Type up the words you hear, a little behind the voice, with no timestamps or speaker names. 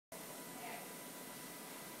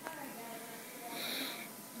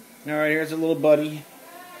Alright, here's a little buddy.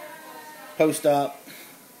 Post-op.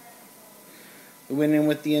 We went in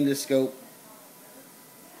with the endoscope.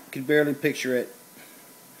 Could barely picture it.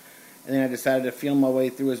 And then I decided to feel my way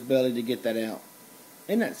through his belly to get that out.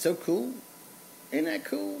 Isn't that so cool? Isn't that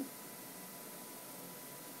cool?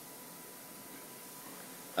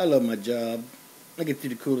 I love my job. I get to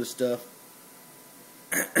do the coolest stuff.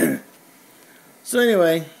 So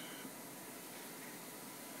anyway,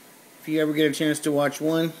 if you ever get a chance to watch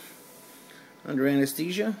one under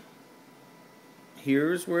anesthesia,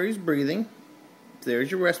 here's where he's breathing.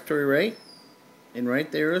 There's your respiratory rate. And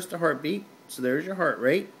right there is the heartbeat. So there's your heart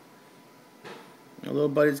rate. My little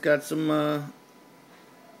buddy's got some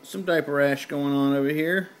diaper rash going on over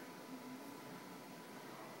here.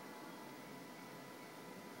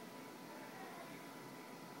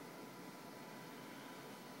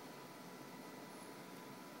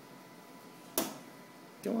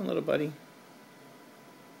 Go on, little buddy.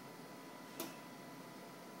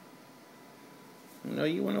 I know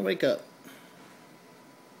you want to wake up.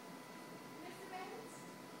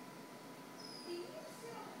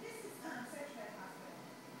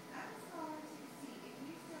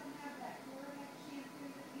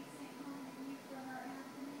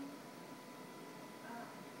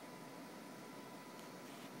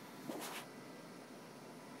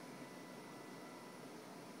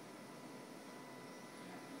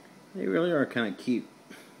 They really are kind of cute.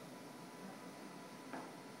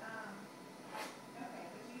 Okay, but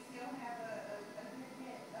you still have a good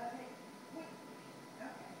bit of it.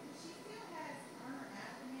 Okay, she still has on her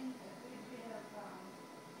abdomen a good bit of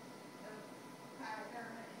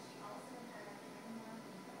pyoderma, and she also has one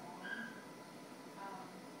in the arm.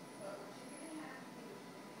 But what you're going to have to do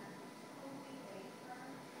is you're going to have to totally bathe her,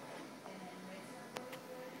 and then rinse her really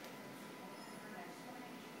good. Her next 20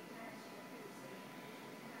 inch kind of shampoo, so you're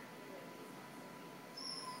going to have to do it these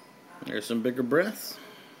months. There's some bigger breaths.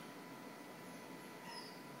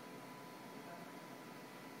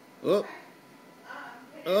 Oh.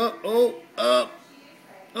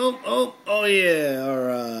 Oh, yeah,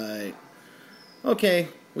 alright. Okay,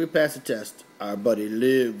 we passed the test. Our buddy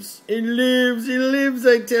lives. He lives,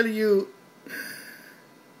 I tell you.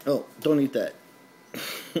 Oh, don't eat that.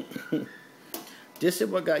 This is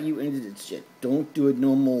what got you into this shit. Don't do it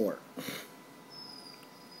no more.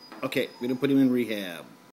 Okay, we're gonna put him in rehab.